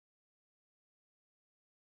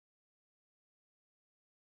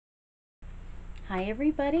Hi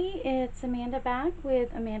everybody, it's Amanda back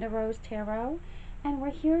with Amandarosetarot, and we're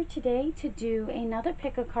here today to do another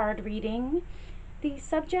pick a card reading. The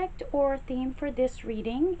subject or theme for this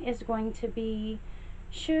reading is going to be,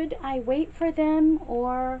 should I wait for them,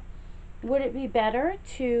 or would it be better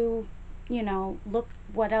to, look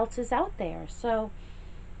what else is out there? So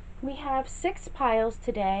we have 6 piles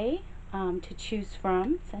today to choose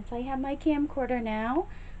from. Since I have my camcorder now,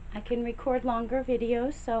 I can record longer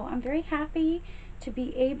videos, so I'm very happy to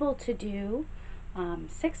be able to do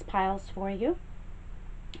 6 piles for you.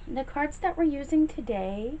 The cards that we're using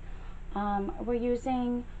today, we're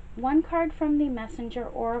using 1 card from the Messenger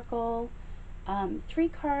Oracle, 3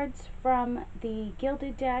 cards from the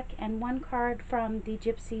Gilded Deck, and 1 card from the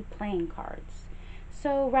Gypsy playing cards.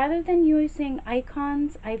 So rather than using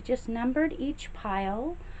icons, I've just numbered each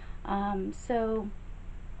pile. So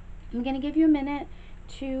I'm going to give you a minute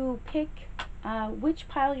to pick which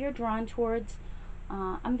pile you're drawn towards.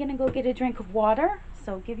 I'm going to go get a drink of water,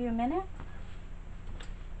 so give you a minute.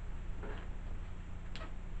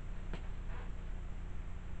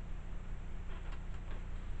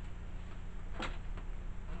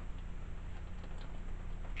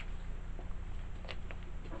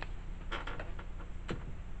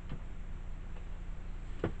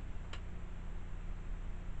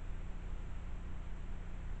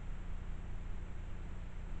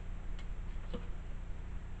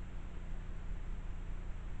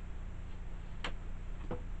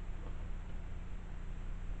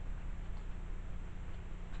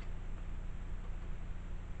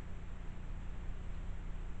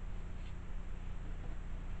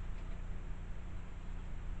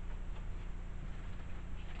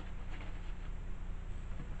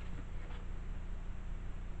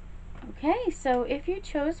 Okay, so if you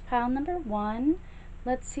chose pile number 1,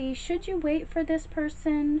 let's see, should you wait for this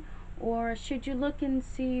person, or should you look and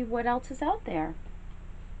see what else is out there?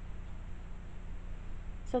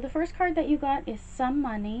 So the first card that you got is some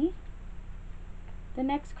money. The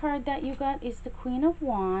next card that you got is the Queen of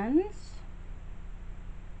Wands.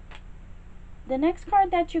 The next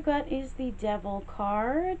card that you got is the Devil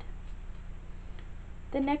card.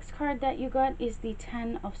 The next card that you got is the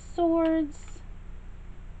Ten of Swords.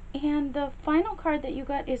 And the final card that you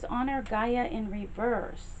got is Honor Gaia in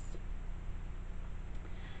reverse.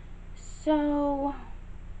 So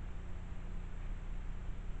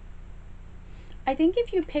I think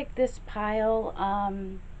if you pick this pile,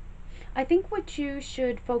 I think what you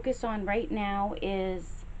should focus on right now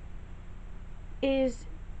is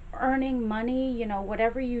earning money.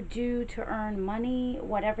 Whatever you do to earn money,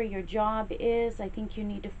 whatever your job is, I think you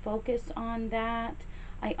need to focus on that.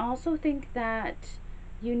 I also think that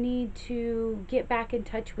you need to get back in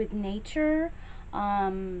touch with nature,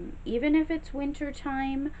 even if it's winter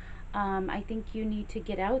time. I think you need to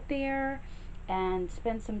get out there and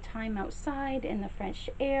spend some time outside in the fresh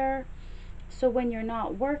air. So when you're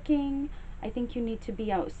not working, I think you need to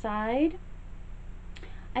be outside.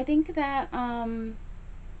 I think that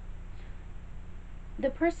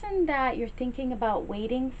the person that you're thinking about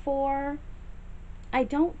waiting for, I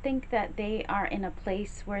don't think that they are in a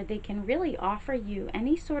place where they can really offer you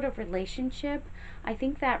any sort of relationship. I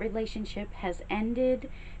think that relationship has ended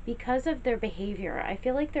because of their behavior. I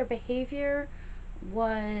feel like their behavior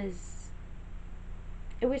was,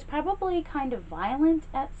 it was probably kind of violent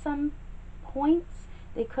at some points.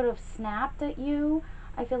 They could have snapped at you.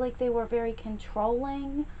 I feel like they were very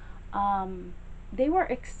controlling. They were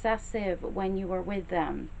excessive when you were with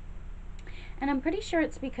them. And I'm pretty sure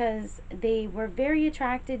it's because they were very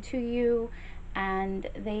attracted to you, and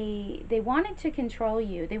they wanted to control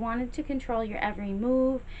you. They wanted to control your every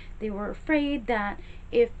move. They were afraid that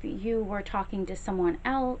if you were talking to someone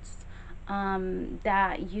else,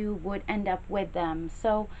 that you would end up with them.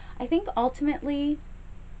 So I think ultimately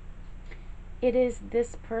it is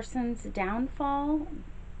this person's downfall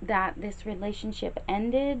that this relationship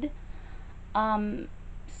ended.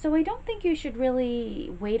 So I don't think you should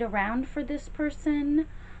really wait around for this person,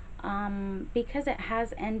 because it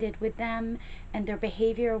has ended with them, and their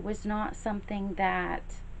behavior was not something that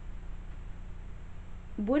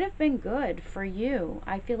would have been good for you.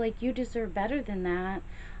 I feel like you deserve better than that.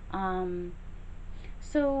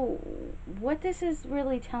 So what this is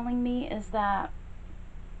really telling me is that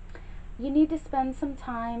you need to spend some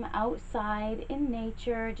time outside in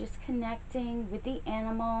nature, just connecting with the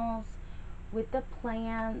animals, with the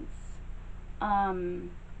plants. And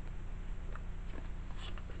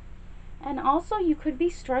also, you could be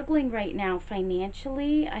struggling right now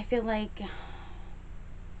financially. I feel like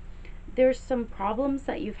there's some problems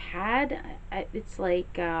that you've had. It's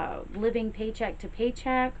like living paycheck to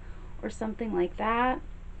paycheck or something like that.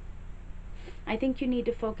 I think you need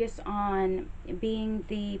to focus on being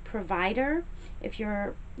the provider. If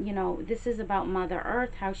you're, this is about Mother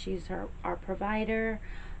Earth, how she's our provider.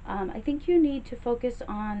 I think you need to focus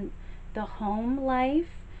on the home life,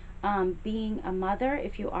 being a mother,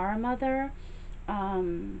 if you are a mother.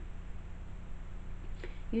 Um,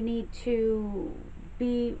 you need to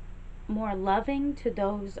be more loving to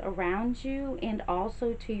those around you and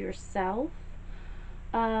also to yourself.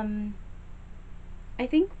 Um, I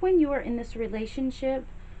think when you were in this relationship,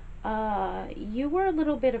 you were a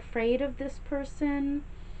little bit afraid of this person,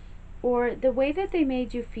 or the way that they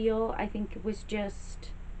made you feel, I think it was just,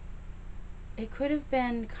 it could have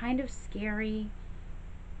been kind of scary.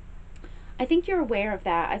 I think you're aware of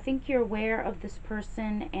that. I think you're aware of this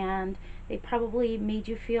person, and they probably made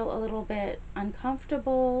you feel a little bit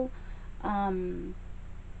uncomfortable. Um,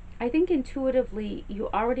 I think intuitively you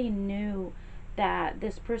already knew that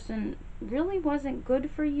this person really wasn't good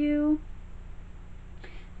for you.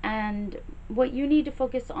 And what you need to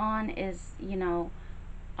focus on is,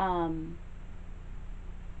 um,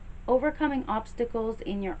 overcoming obstacles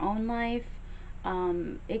in your own life.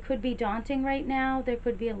 It could be daunting right now. There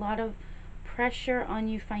could be a lot of pressure on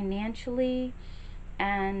you financially.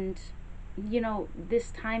 And,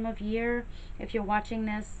 this time of year, if you're watching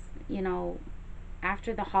this,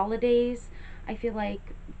 after the holidays, I feel like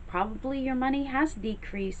probably your money has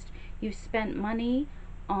decreased. You've spent money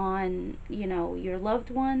on, your loved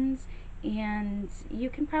ones, and you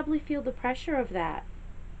can probably feel the pressure of that.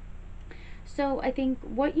 So I think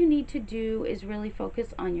what you need to do is really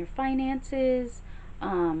focus on your finances,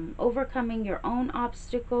 overcoming your own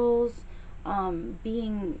obstacles,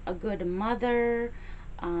 being a good mother,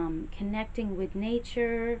 connecting with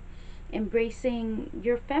nature, embracing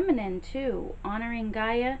your feminine too, honoring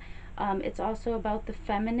Gaia. It's also about the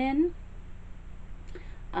feminine.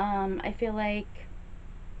 I feel like,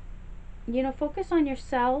 focus on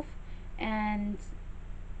yourself, and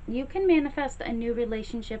you can manifest a new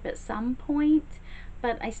relationship at some point,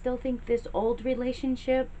 but I still think this old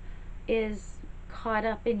relationship is caught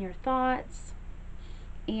up in your thoughts,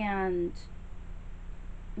 and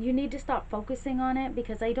you need to stop focusing on it,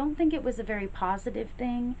 because I don't think it was a very positive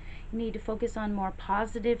thing. You need to focus on more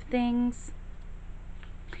positive things,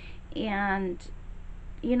 and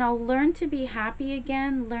learn to be happy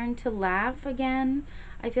again, learn to laugh again.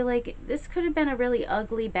 I feel like this could have been a really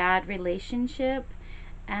ugly, bad relationship,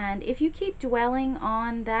 and if you keep dwelling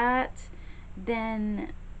on that,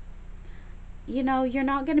 then you're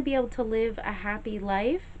not going to be able to live a happy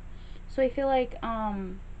life. So I feel like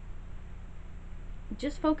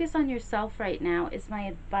just focus on yourself right now is my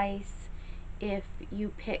advice if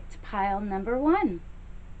you picked pile number 1.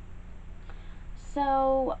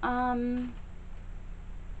 So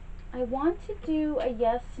I want to do a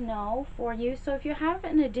yes no for you. So if you have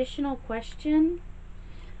an additional question,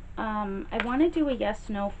 I want to do a yes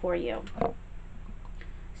no for you.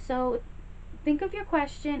 So think of your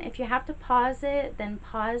question. If you have to pause it, then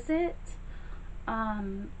pause it.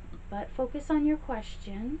 But focus on your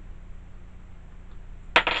question.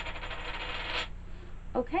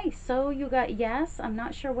 Okay, so you got yes. I'm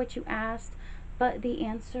not sure what you asked, but the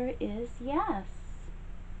answer is yes.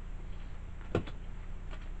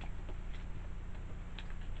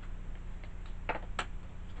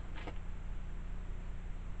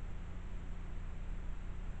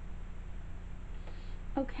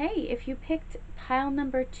 Okay, if you picked pile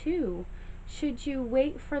number 2, should you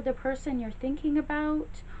wait for the person you're thinking about,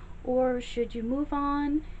 or should you move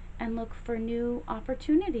on and look for new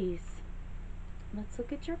opportunities? Let's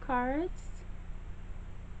look at your cards.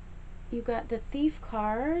 You got the Thief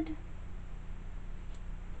card.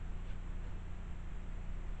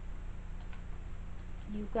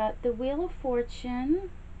 You got the Wheel of Fortune.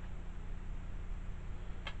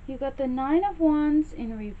 You got the Nine of Wands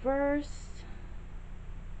in reverse.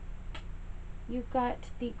 You got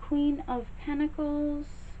the Queen of Pentacles.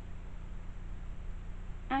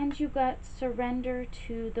 And you got Surrender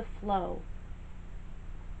to the Flow.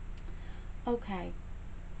 Okay.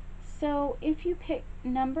 So if you pick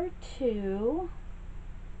number 2,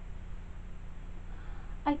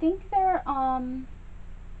 I think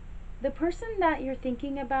the person that you're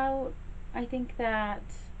thinking about, I think that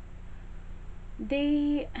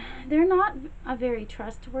they're not a very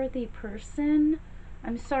trustworthy person.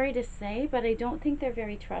 I'm sorry to say, but I don't think they're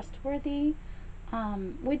very trustworthy.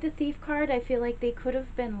 With the Thief card, I feel like they could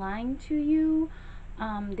have been lying to you.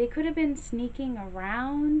 They could have been sneaking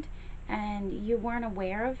around and you weren't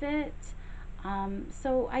aware of it.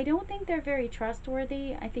 So I don't think they're very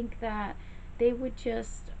trustworthy. I think that they would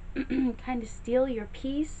just kind of steal your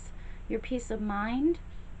peace of mind,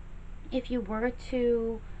 if you were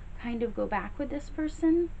to kind of go back with this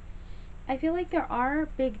person. I feel like there are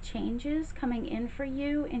big changes coming in for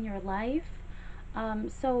you in your life.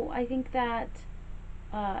 So I think that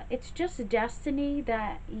it's just destiny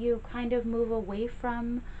that you kind of move away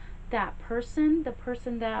from that person, the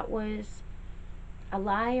person that was a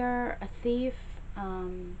liar, a thief, a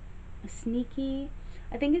sneaky.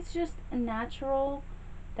 I think it's just natural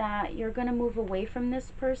that you're going to move away from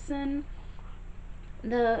this person.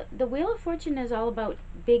 The Wheel of Fortune is all about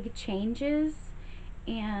big changes,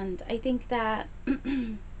 and I think that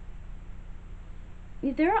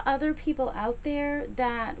there are other people out there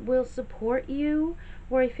that will support you,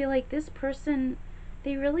 where I feel like this person,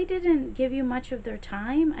 they really didn't give you much of their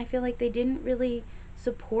time. I feel like they didn't really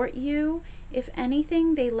support you. If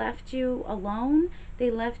anything, they left you alone. They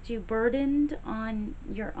left you burdened on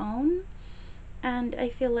your own. And I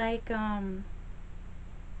feel like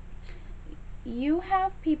you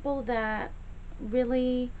have people that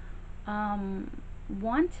really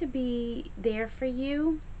want to be there for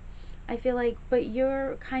you. I feel like, but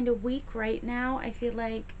you're kind of weak right now. I feel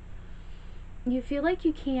like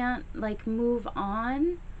you can't like move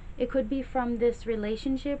on. It could be from this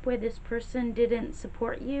relationship where this person didn't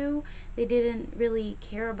support you. They didn't really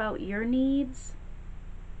care about your needs.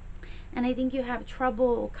 And I think you have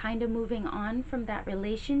trouble kind of moving on from that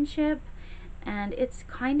relationship. And it's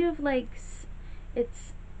kind of like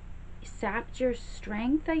it's sapped your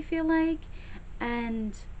strength, I feel like.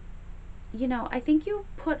 And I think you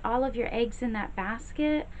put all of your eggs in that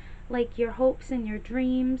basket. Like your hopes and your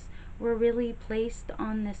dreams were really placed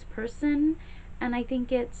on this person. And I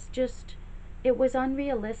think it was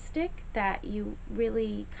unrealistic that you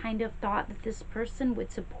really kind of thought that this person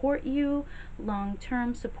would support you long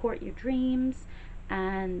term, support your dreams.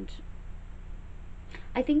 And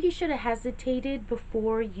I think you should have hesitated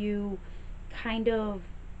before you kind of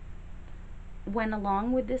went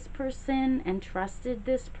along with this person and trusted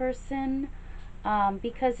this person,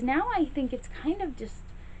 because now I think it's kind of just,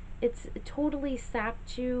 it's totally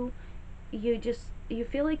sapped you. You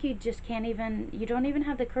feel like you just can't even, you don't even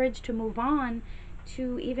have the courage to move on,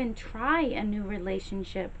 to even try a new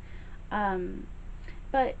relationship. But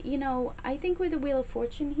I think with the Wheel of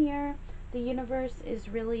Fortune here, the universe is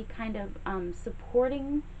really kind of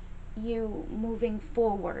supporting you moving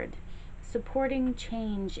forward, supporting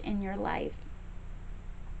change in your life.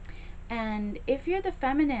 And if you're the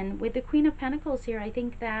feminine with the Queen of Pentacles here, I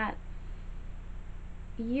think that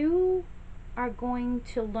you are going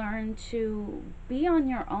to learn to be on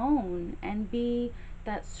your own and be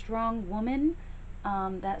that strong woman,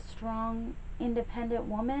 that strong, independent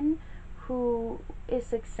woman who is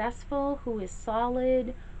successful, who is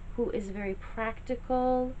solid, who is very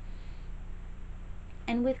practical.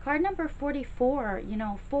 And with card number 44,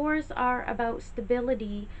 fours are about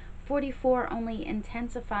stability. 44 only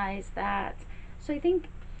intensifies that. So I think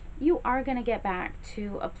you are going to get back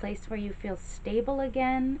to a place where you feel stable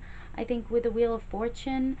again. I think with the Wheel of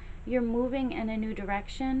Fortune, you're moving in a new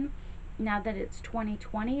direction. Now that it's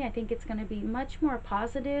 2020, I think it's going to be much more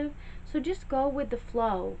positive. So just go with the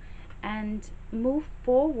flow and move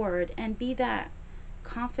forward and be that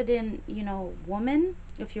confident, woman.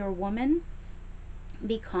 If you're a woman,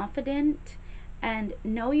 be confident and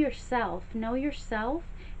know yourself. Know yourself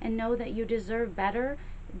and know that you deserve better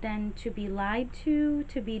than to be lied to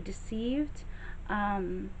be deceived.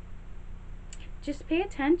 Just pay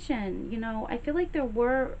attention. I feel like there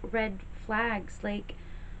were red flags. Like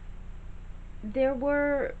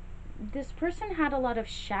this person had a lot of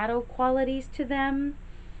shadow qualities to them.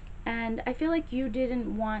 And I feel like you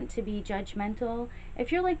didn't want to be judgmental.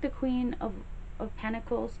 If you're like the Queen of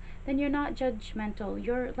Pentacles, then you're not judgmental.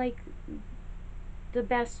 You're like the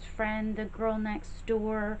best friend, the girl next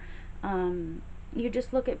door. You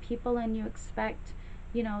just look at people and you expect,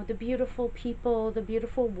 the beautiful people, the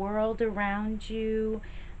beautiful world around you.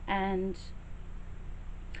 And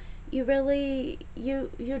you really,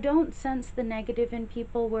 you don't sense the negative in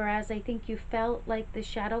people, whereas I think you felt like the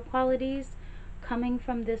shadow qualities coming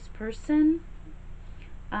from this person,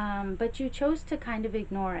 but you chose to kind of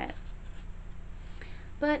ignore it.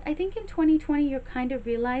 But I think in 2020 you're kind of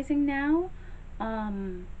realizing now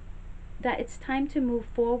that it's time to move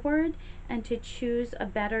forward and to choose a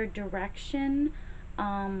better direction,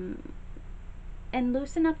 and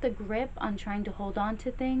loosen up the grip on trying to hold on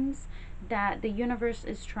to things that the universe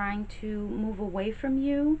is trying to move away from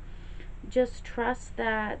you. Just trust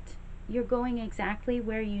that you're going exactly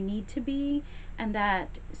where you need to be, and that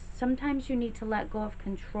sometimes you need to let go of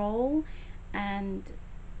control and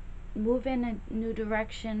move in a new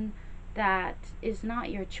direction that is not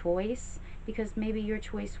your choice, because maybe your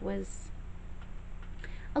choice was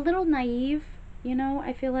a little naive, You know,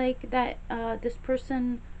 I feel like that this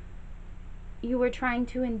person, you were trying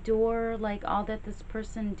to endure like all that this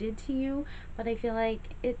person did to you, but I feel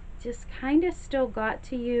like it just kind of still got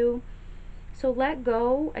to you. So let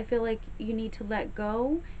go. I feel like you need to let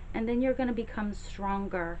go, and then you're going to become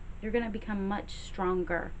stronger. You're going to become much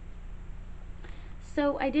stronger.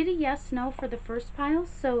 So I did a yes no for the first pile,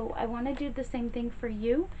 so I want to do the same thing for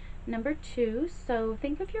you, number 2. So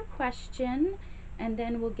think of your question, and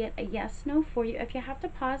then we'll get a yes no for you. If you have to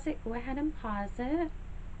pause it, go ahead and pause it.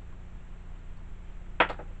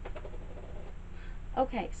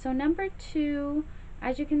 Okay, so number 2,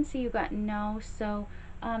 as you can see, you got no. So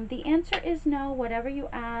the answer is no. Whatever you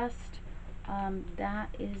asked, that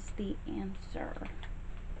is the answer.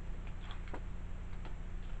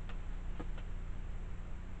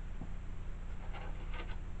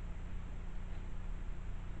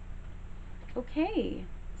 Okay,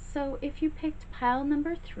 so if you picked pile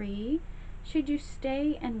number 3, should you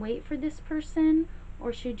stay and wait for this person,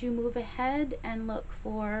 or should you move ahead and look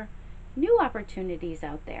for new opportunities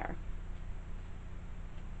out there?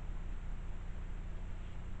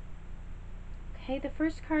 Okay, the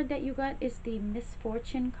first card that you got is the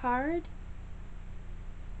misfortune card.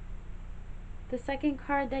 The second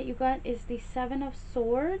card that you got is the 7 of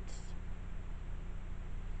Swords.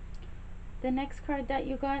 The next card that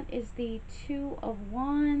you got is the 2 of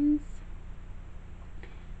Wands.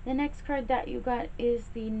 The next card that you got is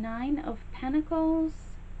the 9 of Pentacles.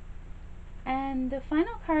 And the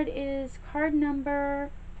final card is card number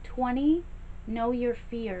 20, Know Your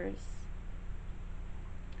Fears.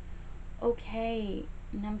 Okay,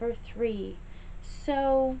 number 3.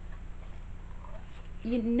 So,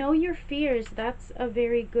 you know your fears. That's a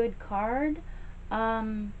very good card.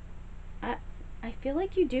 Um, I, I feel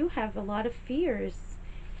like you do have a lot of fears,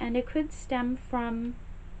 and it could stem from,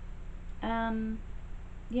 um,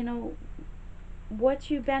 you know, what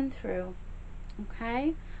you've been through.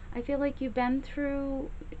 Okay? I feel like you've been through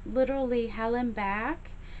literally hell and back.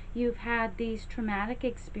 You've had these traumatic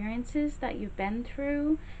experiences that you've been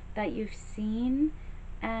through, that you've seen,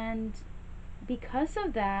 and because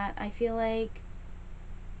of that, I feel like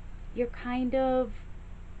you're kind of,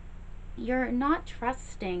 you're not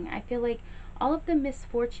trusting. I feel like all of the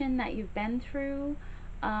misfortune that you've been through,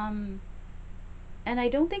 um, and I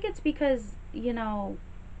don't think it's because, you know,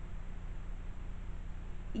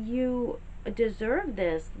 you deserve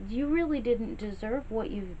this. You really didn't deserve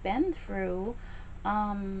what you've been through.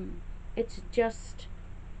 Um, it's just,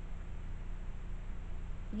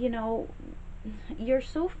 you know, you're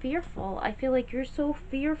so fearful. I feel like you're so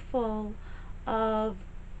fearful of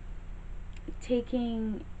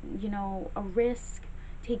taking, you know, a risk,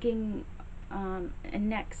 taking a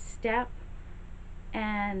next step,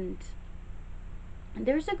 and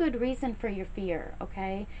there's a good reason for your fear,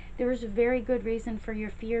 okay? There's a very good reason for your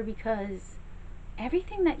fear because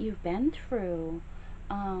everything that you've been through,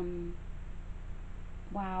 um,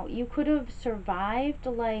 wow, you could have survived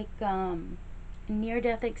like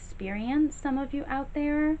near-death experience, some of you out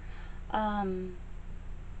there. Um,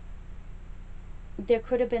 there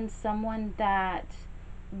could have been someone that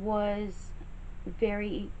was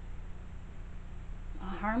very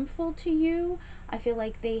harmful to you. I feel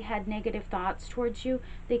like they had negative thoughts towards you.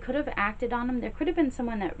 They could have acted on them. There could have been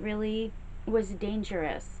someone that really was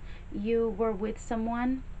dangerous. You were with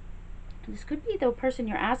someone. This could be the person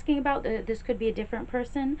you're asking about. This could be a different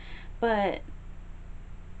person, but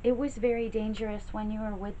it was very dangerous when you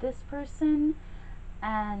were with this person,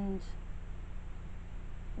 and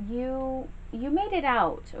you made it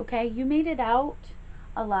out, okay? You made it out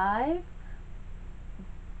alive,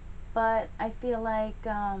 but I feel like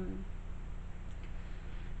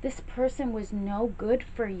this person was no good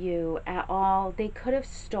for you at all. They could have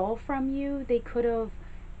stole from you. They could have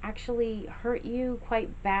actually hurt you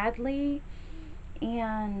quite badly,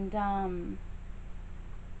 and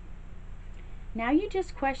now you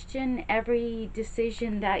just question every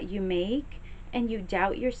decision that you make, and you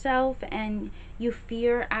doubt yourself, and you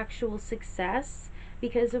fear actual success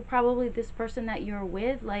because of probably this person that you're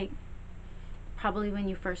with. Like, probably when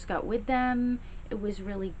you first got with them, it was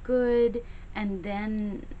really good, and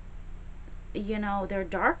then, you know, their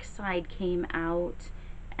dark side came out,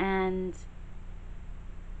 and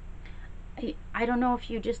I don't know if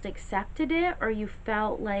you just accepted it or you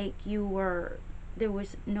felt like you were, there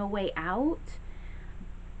was no way out,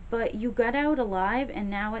 but you got out alive, and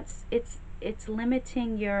now it's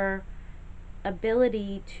limiting your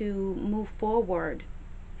ability to move forward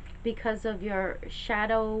because of your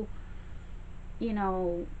shadow, you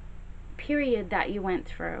know, period that you went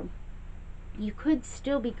through. You could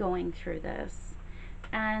still be going through this,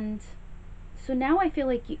 and So now I feel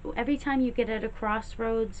like every time you get at a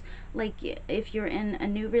crossroads, like if you're in a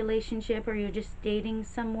new relationship or you're just dating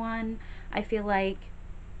someone, I feel like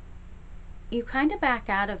you kind of back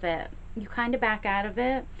out of it. You kind of back out of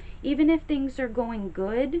it. Even if things are going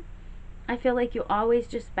good, I feel like you always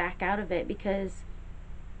just back out of it, because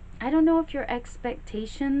I don't know if your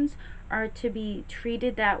expectations are to be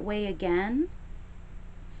treated that way again,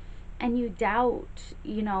 and you doubt,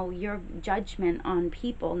 your judgment on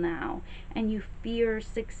people now, and you fear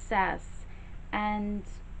success, and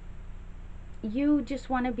you just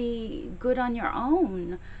want to be good on your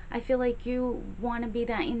own. I feel like you want to be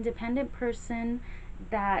that independent person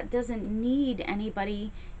that doesn't need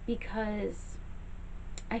anybody, because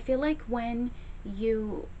I feel like when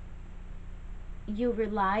you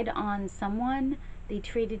relied on someone, they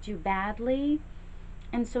treated you badly,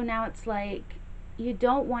 and so now it's like you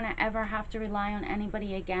don't want to ever have to rely on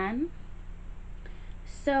anybody again.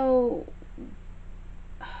 So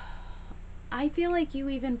I feel like you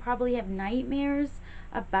even probably have nightmares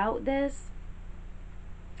about this.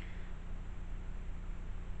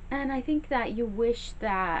 And I think that you wish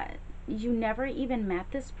that you never even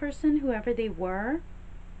met this person, whoever they were.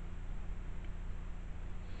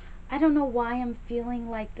 I don't know why I'm feeling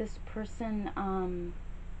like this person,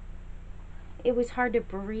 it was hard to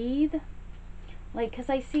breathe. Like, because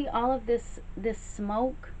I see all of this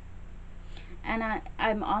smoke, and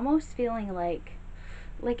I'm almost feeling like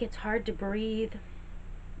it's hard to breathe.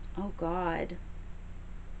 Oh God.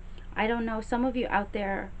 I don't know. Some of you out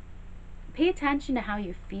there, pay attention to how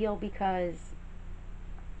you feel, because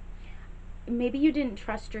maybe you didn't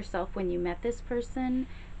trust yourself when you met this person,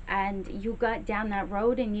 and you got down that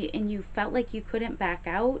road, and you felt like you couldn't back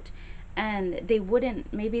out, and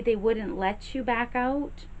maybe they wouldn't let you back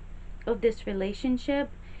out of this relationship.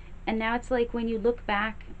 And now it's like when you look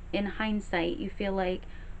back in hindsight, you feel like,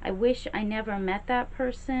 I wish I never met that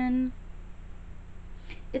person.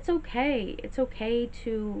 It's okay. It's okay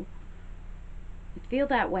to feel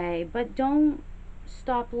that way, but don't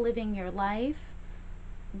stop living your life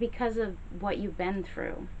because of what you've been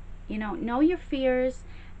through. Know your fears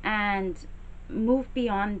and move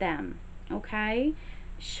beyond them, okay?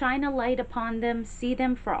 Shine a light upon them, see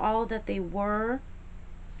them for all that they were,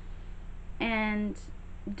 and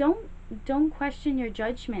don't question your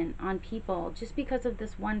judgment on people just because of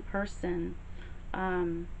this one person.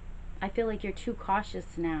 I feel like you're too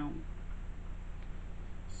cautious now.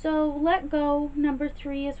 So let go, number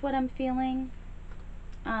 3 is what I'm feeling.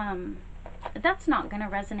 That's not going to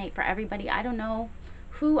resonate for everybody. I don't know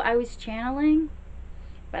who I was channeling,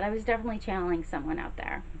 but I was definitely channeling someone out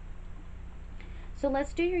there. So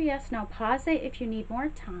let's do your yes, no. Pause it if you need more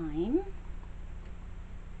time.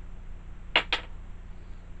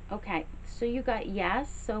 Okay, so you got yes.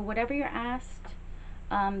 So whatever you're asked,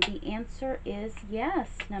 the answer is yes,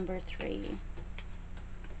 number 3.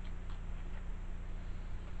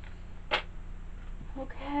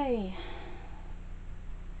 Okay.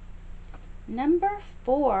 Number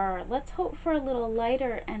 4. Let's hope for a little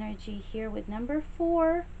lighter energy here with number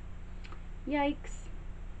 4. Yikes.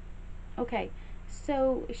 Okay,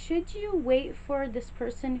 so should you wait for this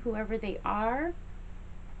person, whoever they are,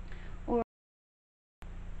 or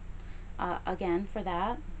again for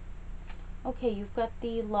that? Okay, you've got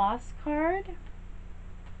the Lost card.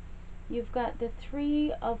 You've got the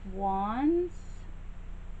 3 of Wands.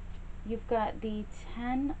 You've got the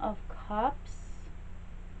 10 of Cups.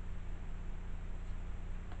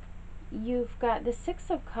 You've got the 6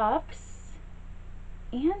 of Cups.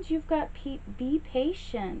 And you've got be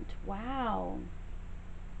patient. Wow.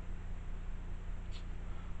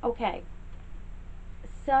 Okay.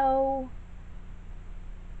 So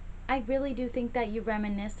I really do think that you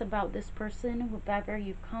reminisce about this person, whoever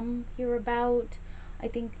you've come here about. I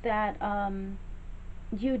think that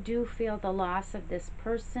you do feel the loss of this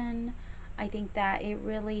person. I think that it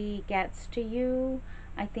really gets to you.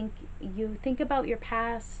 I think you think about your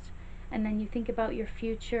past, and then you think about your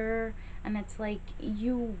future, and it's like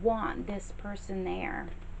you want this person there.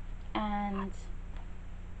 And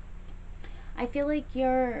I feel like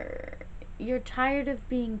you're tired of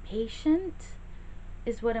being patient,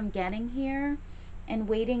 is what I'm getting here, and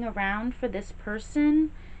waiting around for this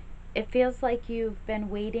person. It feels like you've been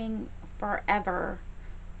waiting forever,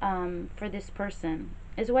 for this person,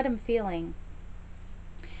 is what I'm feeling.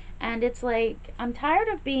 And it's like, I'm tired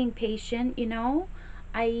of being patient.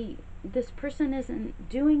 This person isn't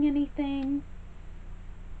doing anything.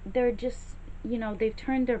 They're just, they've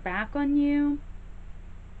turned their back on you.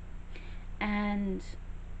 And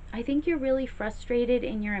I think you're really frustrated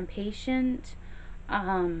and you're impatient.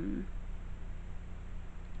 But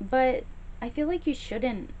I feel like you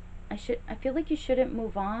shouldn't I feel like you shouldn't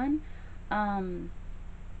move on.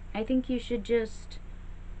 I think you should just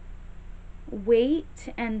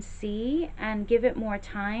wait and see and give it more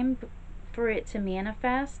time for it to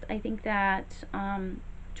manifest. I think that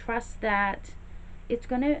trust that it's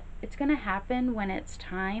gonna happen when it's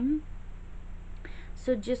time.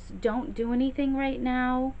 So just don't do anything right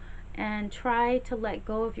now and try to let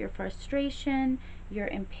go of your frustration, your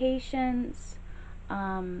impatience.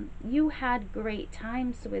 You had great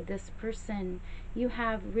times with this person. You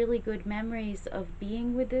have really good memories of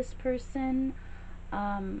being with this person.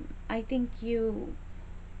 I think you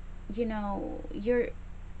know,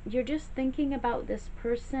 you're just thinking about this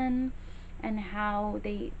person and how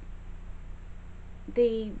they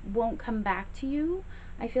won't come back to you.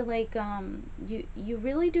 I feel like you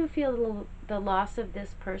really do feel the loss of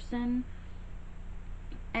this person,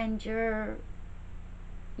 and you're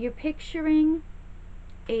picturing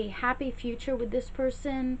a happy future with this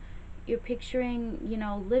person. You're picturing,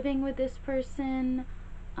 living with this person,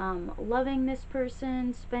 loving this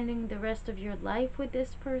person, spending the rest of your life with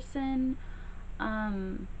this person.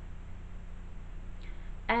 Um,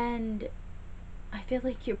 and I feel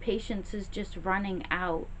like your patience is just running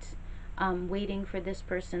out, waiting for this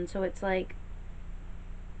person. So it's like,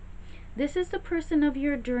 this is the person of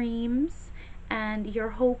your dreams, and you're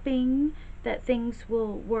hoping that things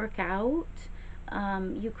will work out.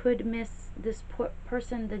 You could miss this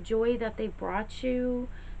person, the joy that they brought you.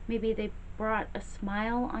 Maybe they brought a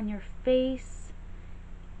smile on your face,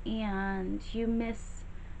 and you miss,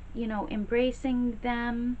 embracing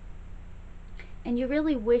them. And you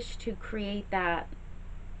really wish to create that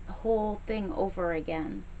whole thing over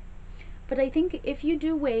again. But I think if you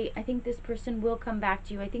do wait, I think this person will come back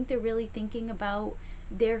to you. I think they're really thinking about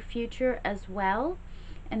their future as well.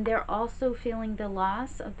 And they're also feeling the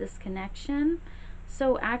loss of this connection.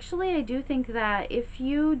 So actually, I do think that if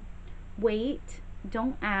you wait,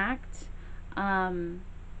 don't act,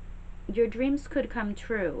 your dreams could come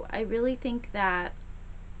true. I really think that,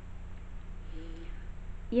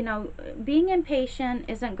 being impatient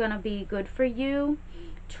isn't going to be good for you.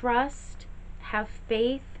 Trust, have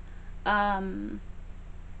faith. Um,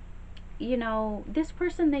 this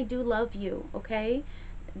person, they do love you, okay?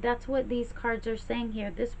 That's what these cards are saying here.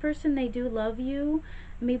 This person, they do love you.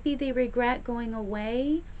 Maybe they regret going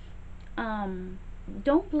away.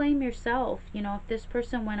 Don't blame yourself, if this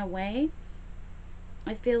person went away.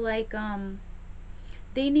 I feel like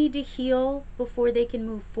they need to heal before they can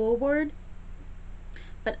move forward.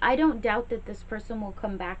 But I don't doubt that this person will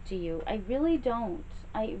come back to you. I really don't.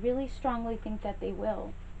 I really strongly think that they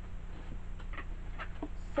will.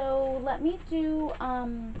 So let me do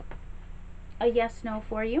a yes no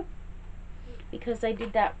for you, because I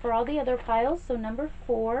did that for all the other piles. So number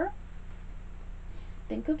 4,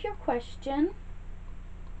 think of your question.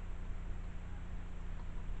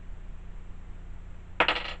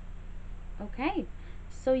 Okay,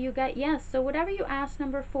 so you got yes. So whatever you asked,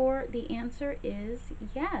 number 4, the answer is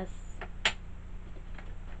yes.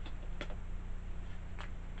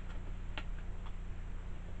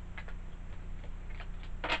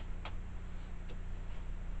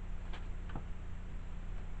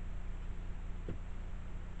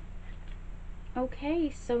 Okay,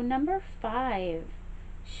 so number 5.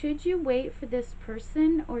 Should you wait for this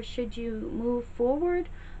person, or should you move forward,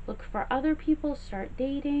 look for other people, start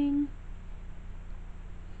dating?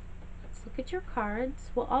 Let's look at your cards.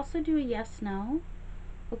 We'll also do a yes no.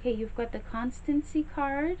 Okay, you've got the constancy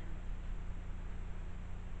card.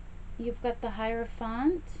 You've got the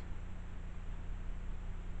Hierophant.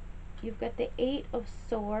 You've got the 8 of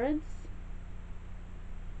Swords.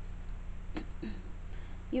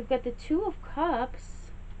 You've got the 2 of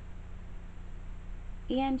Cups.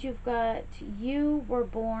 And you've got you were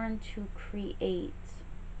born to create.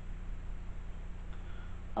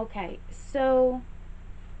 Okay, so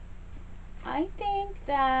I think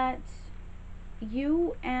that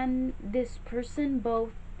you and this person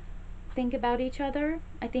both think about each other.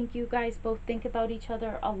 I think you guys both think about each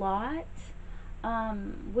other a lot.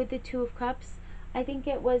 With the 2 of Cups, I think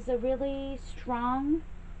it was a really strong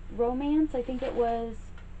romance. I think it was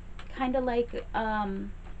kind of like,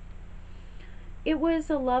 it was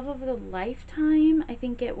a love of a lifetime. I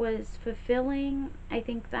think it was fulfilling. I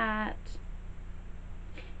think that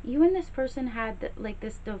you and this person had like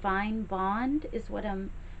this divine bond, is what I'm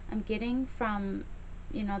getting from,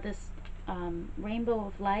 this rainbow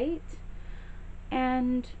of light.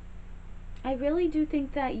 And I really do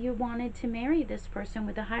think that you wanted to marry this person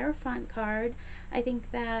with the Hierophant card. I think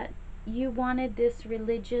that you wanted this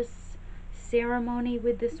religious, ceremony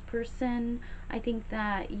with this person. I think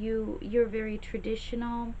that you're very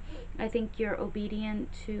traditional. I think you're obedient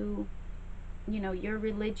to, you know, your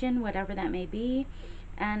religion, whatever that may be.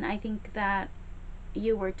 And I think that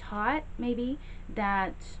you were taught maybe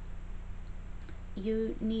that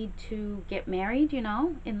you need to get married, you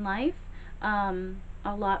know, in life.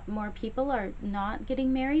 A lot more people are not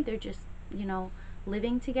getting married. They're just, you know,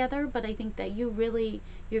 living together. But I think that you're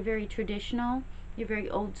very traditional, you're very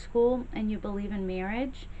old school, and you believe in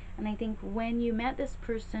marriage. And I think when you met this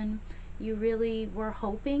person, you really were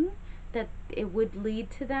hoping that it would lead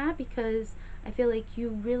to that, because I feel like you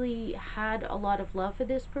really had a lot of love for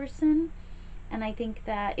this person. And I think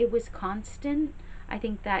that it was constant. I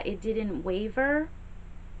think that it didn't waver.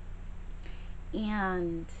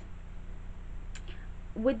 And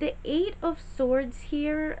with the Eight of Swords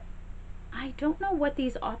here, I don't know what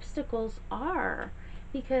these obstacles are,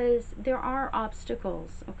 because there are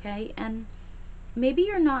obstacles, okay? And maybe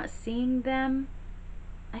you're not seeing them.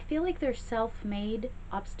 I feel like they're self-made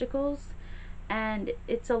obstacles, and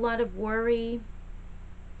it's a lot of worry,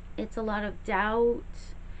 it's a lot of doubt,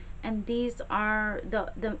 and these are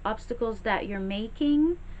the obstacles that you're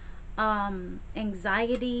making.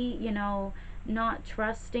 Anxiety, you know, not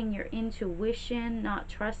trusting your intuition, not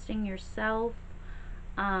trusting yourself.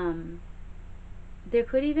 um, there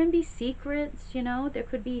could even be secrets, you know, there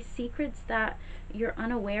could be secrets that you're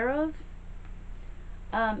unaware of.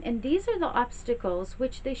 And these are the obstacles,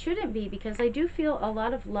 which they shouldn't be, because I do feel a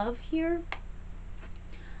lot of love here.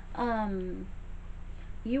 um,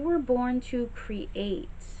 you were born to create.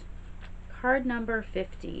 Card number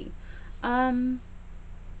 50. I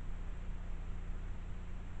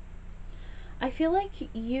feel like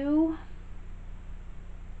you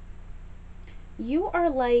are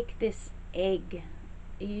like this egg.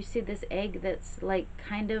 You see this egg that's like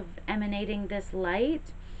kind of emanating this light.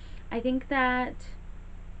 I think that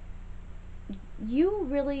you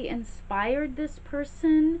really inspired this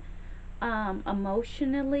person,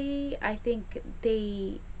 emotionally. I think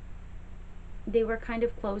they were kind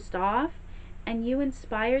of closed off, and you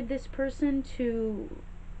inspired this person to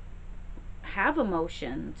have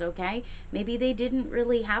emotions, okay? Maybe they didn't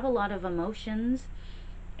really have a lot of emotions,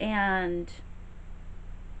 and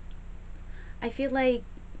I feel like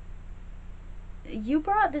you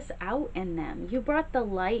brought this out in them. You brought the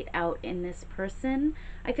light out in this person.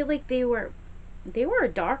 I feel like they were a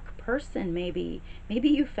dark person, maybe. Maybe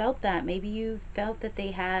you felt that. Maybe you felt that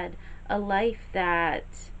they had a life that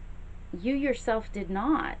you yourself did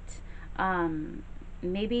not. Um,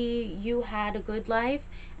 Maybe you had a good life,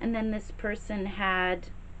 and then this person had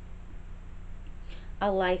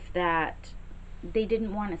a life that they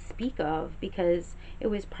didn't want to speak of, because it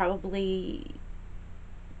was probably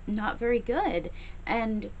not very good.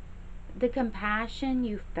 And the compassion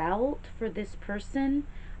you felt for this person,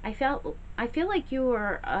 I feel like you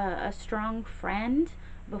were a strong friend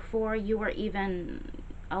before you were even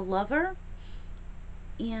a lover.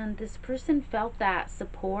 And this person felt that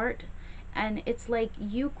support, and it's like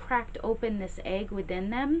you cracked open this egg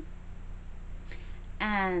within them,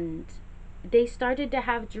 and they started to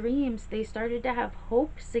have dreams, they started to have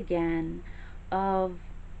hopes again of,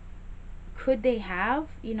 could they have,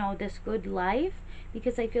 you know, this good life?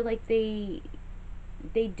 Because I feel like they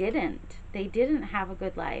didn't have a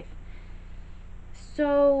good life.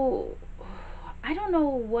 So I don't know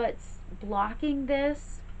what's blocking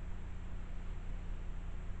this.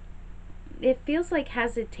 It feels like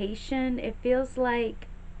hesitation, it feels like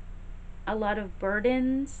a lot of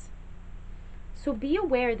burdens. So be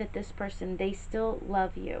aware that this person, they still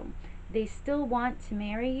love you. They still want to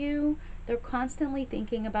marry you. They're constantly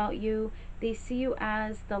thinking about you. They see you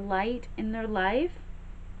as the light in their life.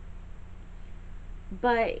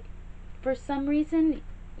 But for some reason,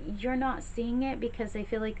 you're not seeing it, because I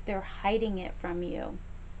feel like they're hiding it from you.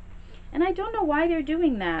 And I don't know why they're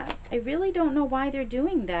doing that. I really don't know why they're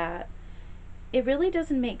doing that. It really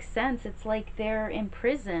doesn't make sense. It's like they're in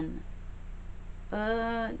prison.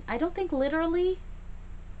 I don't think literally,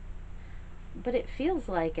 but it feels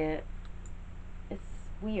like it. It's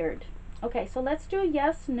weird. Okay, so let's do a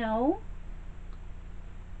yes, no.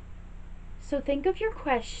 So think of your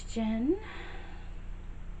question.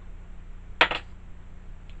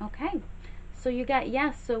 Okay, so you got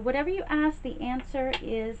yes. So whatever you ask, the answer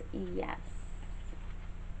is yes.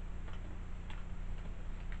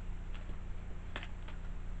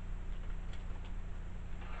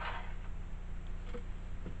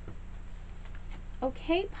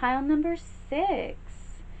 Okay, pile number 6.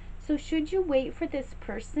 So should you wait for this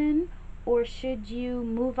person, or should you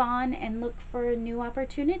move on and look for new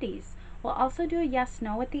opportunities? We'll also do a yes,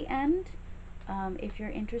 no at the end, if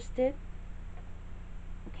you're interested.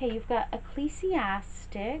 Okay, you've got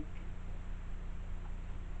Ecclesiastic.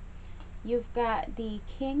 You've got the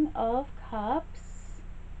King of Cups.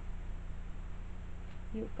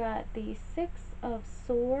 You've got the Six of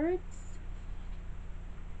Swords.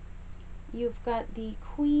 You've got the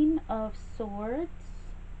Queen of Swords.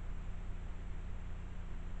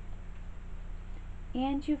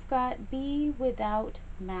 And you've got Be Without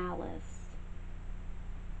Malice.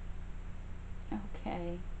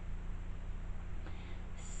 Okay.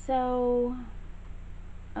 So,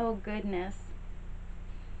 oh goodness.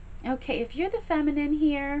 Okay, if you're the feminine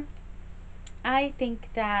here, I think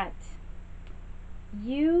that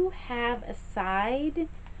you have a side,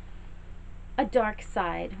 a dark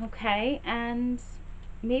side, okay? And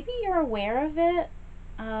maybe you're aware of it.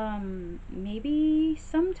 Maybe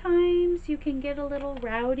sometimes you can get a little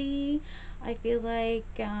rowdy. I feel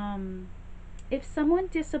like if someone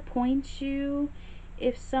disappoints you,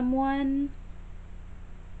 if someone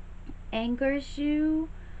angers you,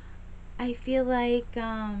 I feel like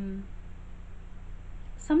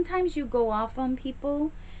sometimes you go off on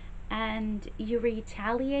people and you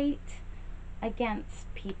retaliate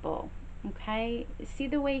against people. Okay, see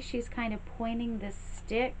the way she's kind of pointing this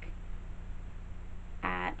stick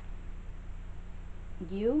at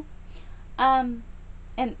you. And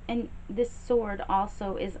this sword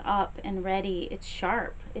also is up and ready. It's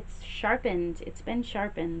sharp, it's sharpened, it's been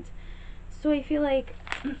sharpened. So I feel like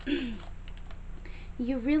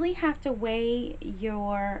you really have to weigh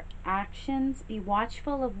your actions, be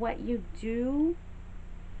watchful of what you do.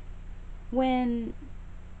 When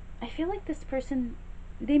I feel like this person,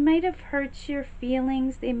 they might have hurt your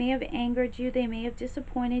feelings, they may have angered you, they may have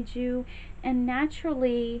disappointed you, and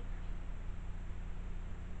naturally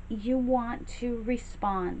you want to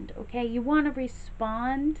respond, okay? You want to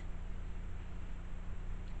respond,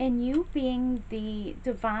 and you being the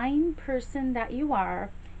divine person that you are,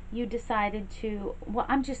 you decided to, well,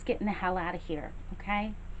 I'm just getting the hell out of here,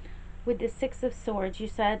 okay? With the Six of Swords, you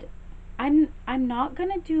said, I'm not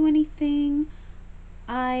going to do anything.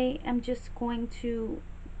 I am just going to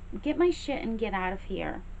get my shit and get out of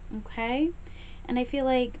here, okay? And I feel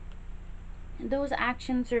like those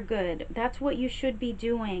actions are good. That's what you should be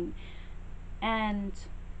doing. And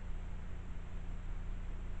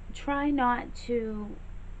try not to,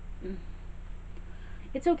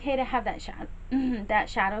 it's okay to have that that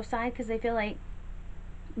shadow side, because I feel like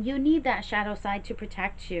you need that shadow side to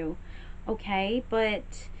protect you, okay?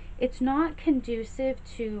 But it's not conducive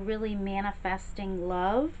to really manifesting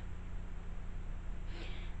love.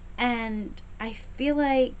 And I feel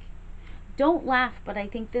like, don't laugh, but I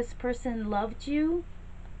think this person loved you.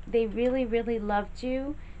 They really, really loved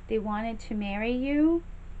you. They wanted to marry you.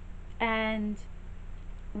 And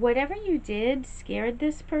whatever you did scared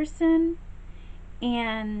this person.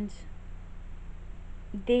 And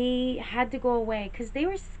they had to go away because they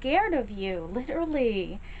were scared of you,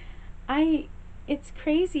 literally. It's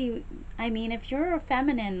crazy. I mean, if you're a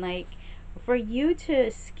feminine, like, for you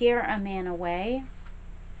to scare a man away,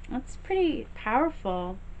 that's pretty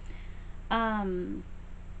powerful.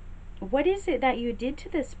 What is it that you did to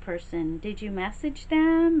this person? Did you message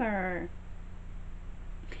them, or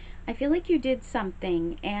I feel like you did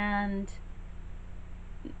something, and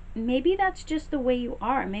maybe that's just the way you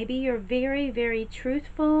are. Maybe you're very, very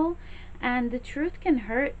truthful, and the truth can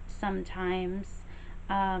hurt sometimes.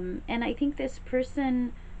 And I think this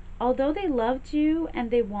person, although they loved you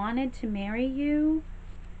and they wanted to marry you,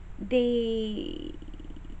 they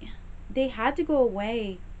had to go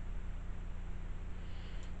away.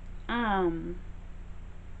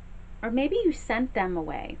 Or maybe you sent them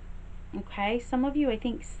away. Okay, some of you, I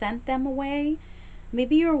think, sent them away.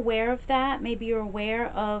 Maybe you're aware of that. Maybe you're aware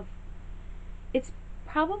of, it's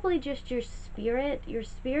probably just your spirit. Your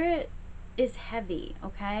spirit is heavy,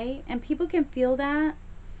 okay? And people can feel that.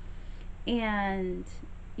 And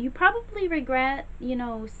you probably regret,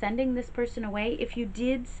 sending this person away. If you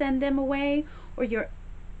did send them away, or your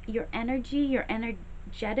energy, your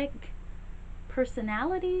energetic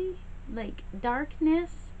personality, like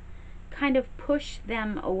darkness, kind of push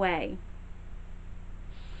them away.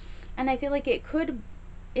 And I feel like it could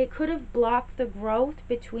have blocked the growth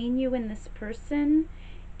between you and this person,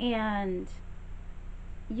 and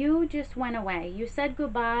you just went away. You said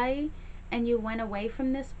goodbye and you went away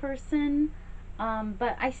from this person.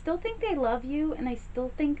 But I still think they love you, and I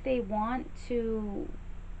still think they want to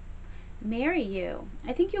marry you.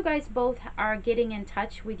 I think you guys both are getting in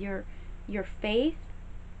touch with your faith,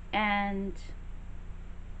 and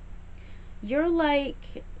you're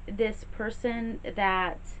like this person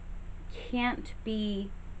that can't be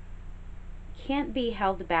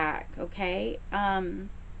held back, okay?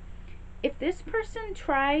 if this person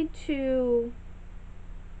tried to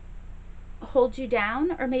hold you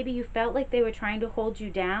down, or maybe you felt like they were trying to hold you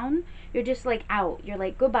down, you're just like out. You're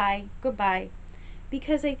like, goodbye, goodbye.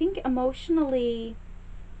 Because I think emotionally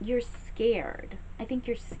you're scared. I think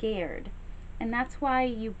you're scared. And that's why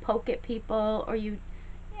you poke at people, or you,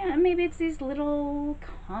 yeah, maybe it's these little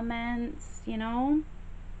comments, you know?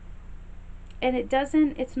 And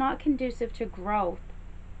it's not conducive to growth.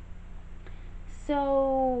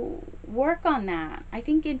 So work on that. I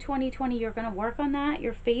think in 2020 you're going to work on that.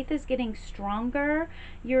 Your faith is getting stronger.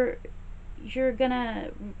 You're going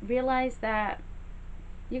to realize that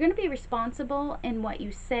you're going to be responsible in what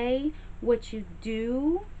you say, what you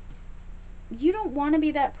do. You don't want to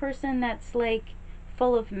be that person that's like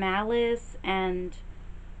full of malice and,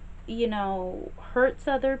 you know, hurts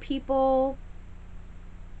other people.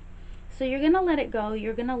 So you're going to let it go.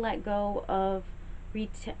 You're going to let go of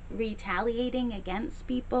retaliating against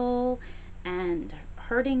people and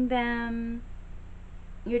hurting them.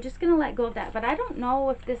 You're just going to let go of that. But I don't know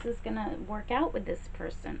if this is going to work out with this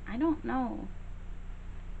person. I don't know.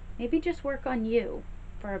 Maybe just work on you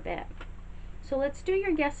for a bit. So let's do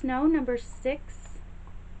your yes, no, number 6.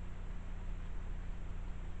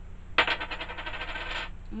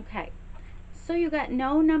 Okay. So you got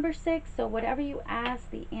no, number 6. So whatever you ask,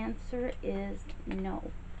 the answer is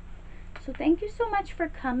no. So thank you so much for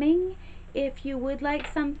coming. If you would like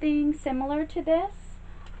something similar to this,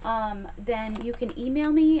 then you can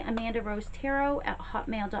email me,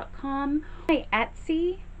 Amandarosetarot@hotmail.com. My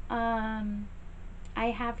Etsy, I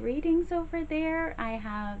have readings over there. I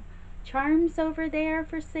have charms over there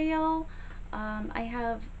for sale. I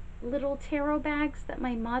have little tarot bags that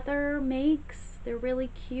my mother makes. They're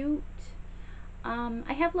really cute.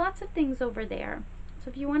 I have lots of things over there.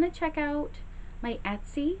 So if you want to check out my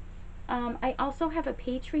Etsy, I also have a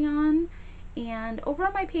Patreon, and over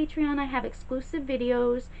on my Patreon I have exclusive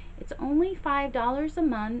videos. It's only $5 a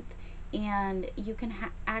month, and you can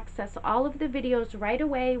access all of the videos right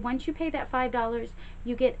away. Once you pay that $5,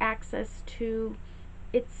 you get access to,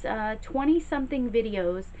 it's 20 something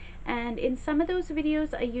videos, and in some of those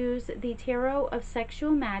videos I use the Tarot of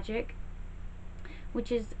Sexual Magic,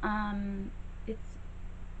 which is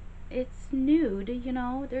it's nude, you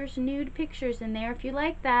know, there's nude pictures in there. If you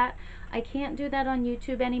like that, I can't do that on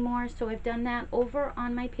YouTube anymore, so I've done that over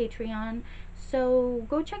on my Patreon. So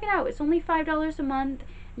go check it out. It's only $5 a month.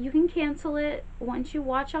 You can cancel it once you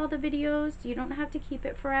watch all the videos. You don't have to keep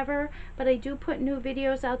it forever, but I do put new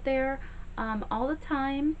videos out there all the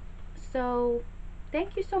time. So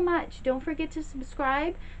thank you so much. Don't forget to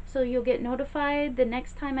subscribe so you'll get notified the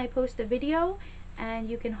next time I post a video, and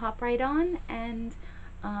you can hop right on and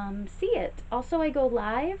see it. Also, I go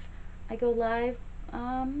live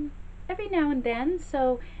every now and then,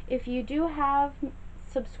 so if you do have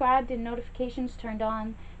subscribed and notifications turned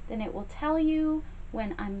on, then it will tell you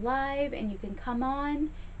when I'm live, and you can come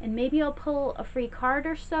on, and maybe I'll pull a free card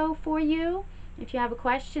or so for you if you have a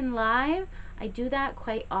question live. I do that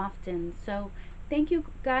quite often. So thank you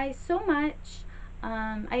guys so much.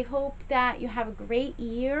 I hope that you have a great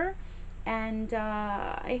year, and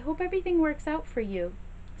I hope everything works out for you.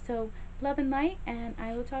 So love and light, and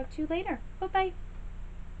I will talk to you later. Bye bye.